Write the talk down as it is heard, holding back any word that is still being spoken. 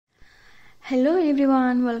Hello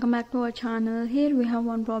everyone, welcome back to our channel. Here we have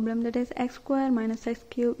one problem, that is x square minus x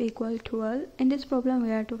cube equal 12. In this problem we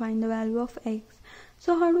have to find the value of x.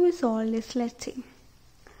 So how do we solve this? Let's see.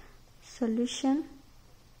 Solution.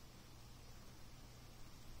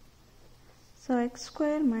 So x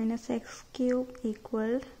square minus x cube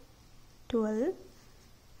equal 12.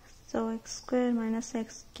 So x square minus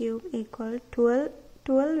x cube equal 12.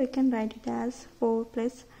 12 we can write it as 4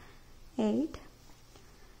 plus 8.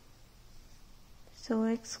 So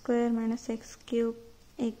x square minus x cube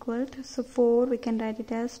equal to, so 4 we can write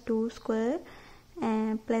it as 2 square,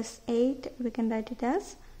 and plus 8 we can write it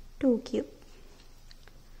as 2 cube.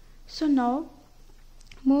 So now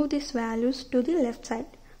move these values to the left side.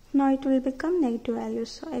 Now it will become negative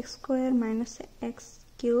values. So x square minus x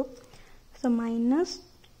cube, so minus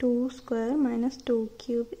 2 square minus 2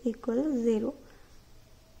 cube equals 0.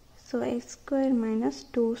 So x square minus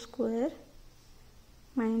 2 square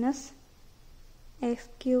minus x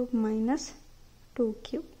cube minus 2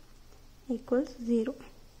 cube equals 0.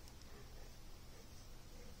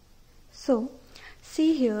 So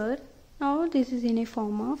see here, now this is in a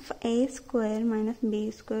form of a square minus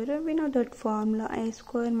b square. We know that formula, a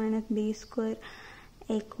square minus b square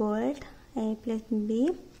equals a plus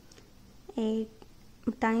b, a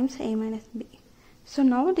times a minus b. So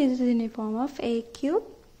now this is in a form of a cube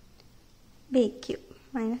b cube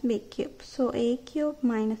minus b cube. So a cube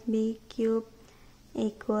minus b cube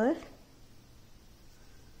equal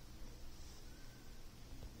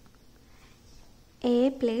a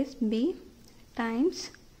plus b times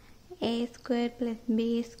a square plus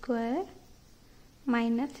b square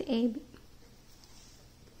minus ab.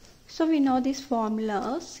 So we know these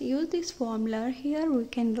formulas. Use this formula. Here we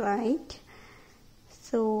can write,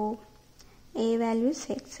 so a value is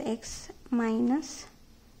x minus,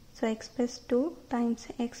 so x plus 2 times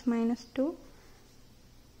x minus 2,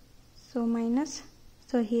 so minus,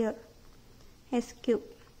 so here s cube,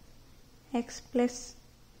 x plus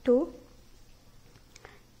 2,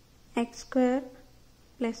 x square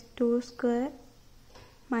plus 2 square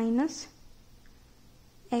minus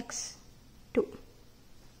x 2,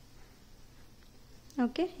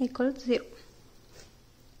 okay, equals 0.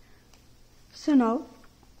 So now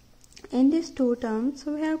in these two terms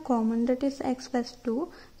we have common, that is x plus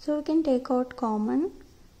 2, so we can take out common,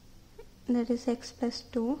 that is x plus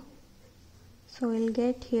 2. So we'll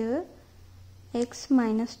get here x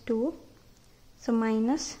minus 2, so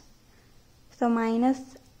minus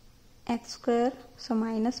x square, so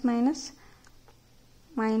minus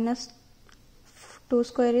 2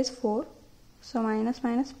 square is 4, so minus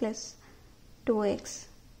plus 2x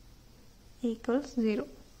equals 0.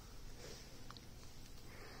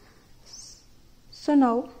 So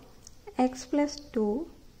now x plus 2,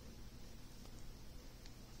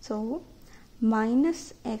 so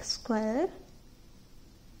minus x square,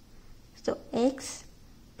 so x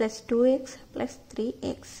plus 2x plus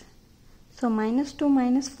 3x, so minus 2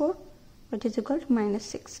 minus 4, which is equal to minus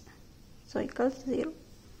 6, so equals 0.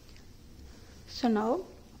 So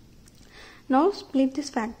now split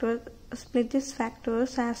this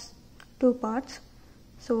factors as two parts.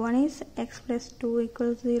 So one is x plus 2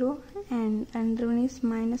 equals 0, and another one is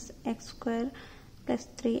minus x square plus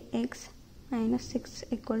 3x minus 6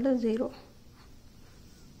 equal to 0.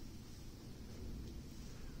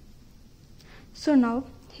 So now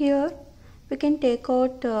here we can take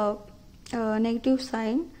out negative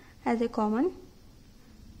sign as a common.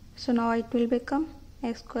 So now it will become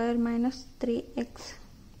x square minus 3x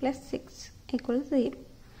plus 6 equals 0.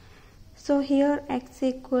 So here x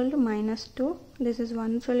equal to minus 2. This is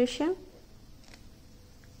one solution.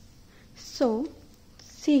 So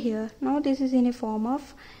see here, now this is in a form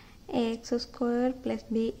of ax square plus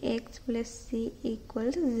bx plus c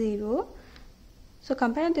equals 0. So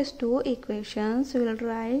compare these two equations. We will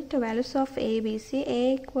write values of a, b, c.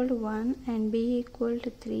 A equal to 1 and b equal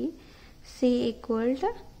to 3, c equal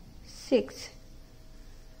to 6.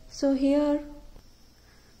 So here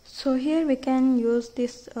we can use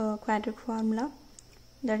this quadratic formula,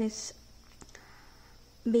 that is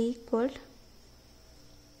x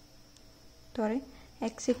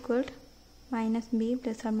equal to minus b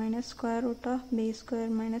plus or minus square root of b square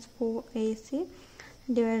minus 4ac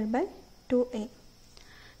divided by 2a.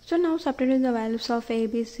 So now substitute the values of a,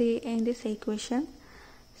 b, c in this equation.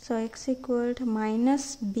 So x equal to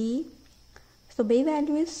minus b, so b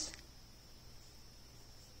value is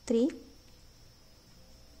 3,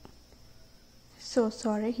 so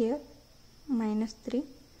sorry, here minus 3,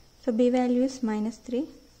 so b value is minus 3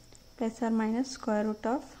 plus or minus square root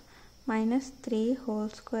of minus 3 whole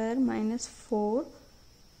square minus 4,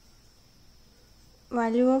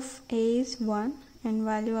 value of a is 1 and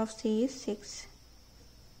value of c is 6.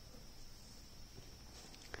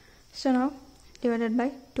 So now divided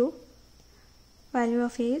by 2, value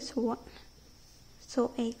of a is 1.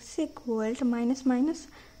 So x equal to minus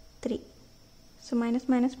 3. So minus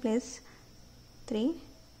plus 3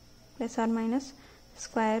 plus or minus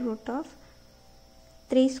square root of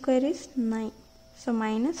 3 square is 9. So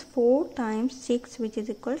minus 4 times 6, which is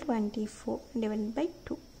equal to 24, divided by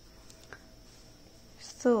 2.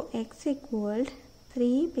 So x equal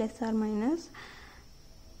 3 plus or minus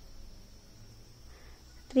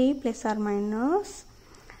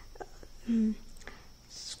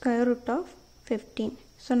square root of 15.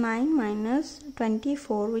 So 9 minus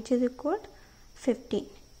 24, which is equal to 15,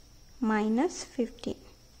 minus 15.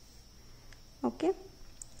 Okay,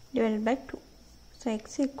 divided by 2. So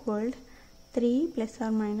x equal 3 plus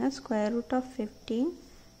or minus square root of 15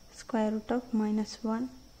 square root of minus 1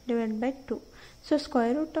 divided by 2. So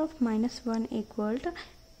square root of minus 1 equal to,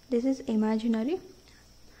 this is imaginary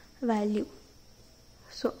value,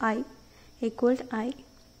 so I equal to I.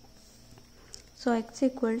 So x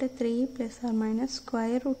equal to 3 plus or minus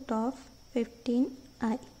square root of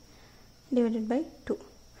 15i divided by 2.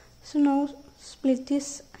 So now split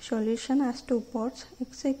this solution as two parts.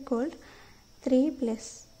 X equal 3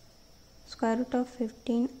 plus square root of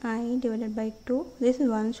 15i divided by 2. This is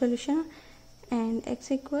one solution, and x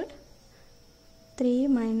equal 3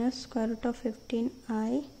 minus square root of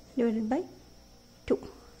 15i divided by 2.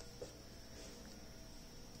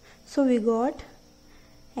 So we got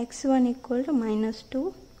x1 equal to minus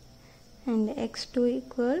 2 and x2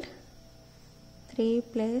 equal 3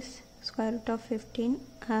 plus square root of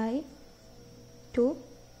 15i to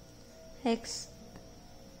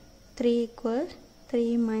x3 equal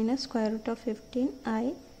 3 minus square root of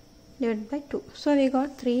 15i divided by 2. So we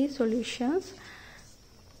got three solutions.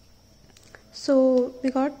 So we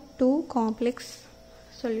got two complex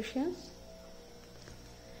solutions.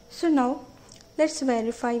 So now let's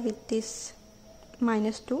verify with this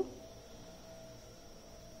minus 2.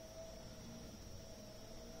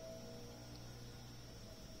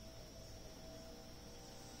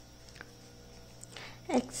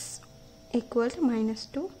 X equal to minus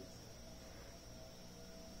 2.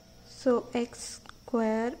 So x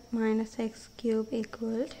square minus x cube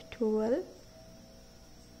equal to 12.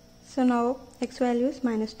 So now x value is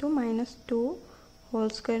minus 2 whole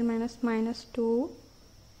square minus 2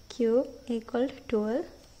 cube equal to 12.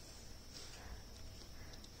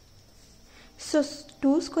 So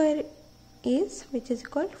 2 square is, which is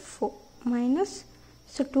equal to 4, minus,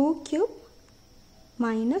 so 2 cube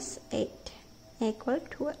minus 8 equal to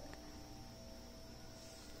 12.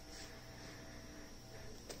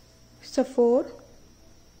 So 4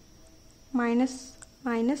 minus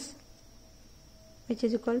which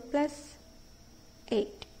is equal to plus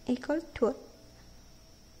 8 equal to 12.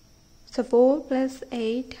 So 4 plus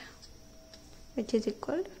 8 which is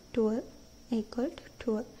equal to 12 equal to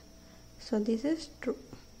 12. So this is true.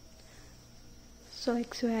 So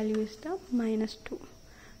x value is the minus 2.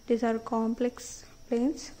 These are complex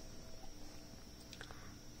planes.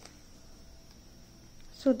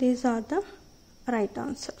 So these are the right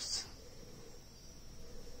answers.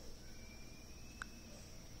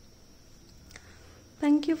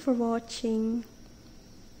 Thank you for watching.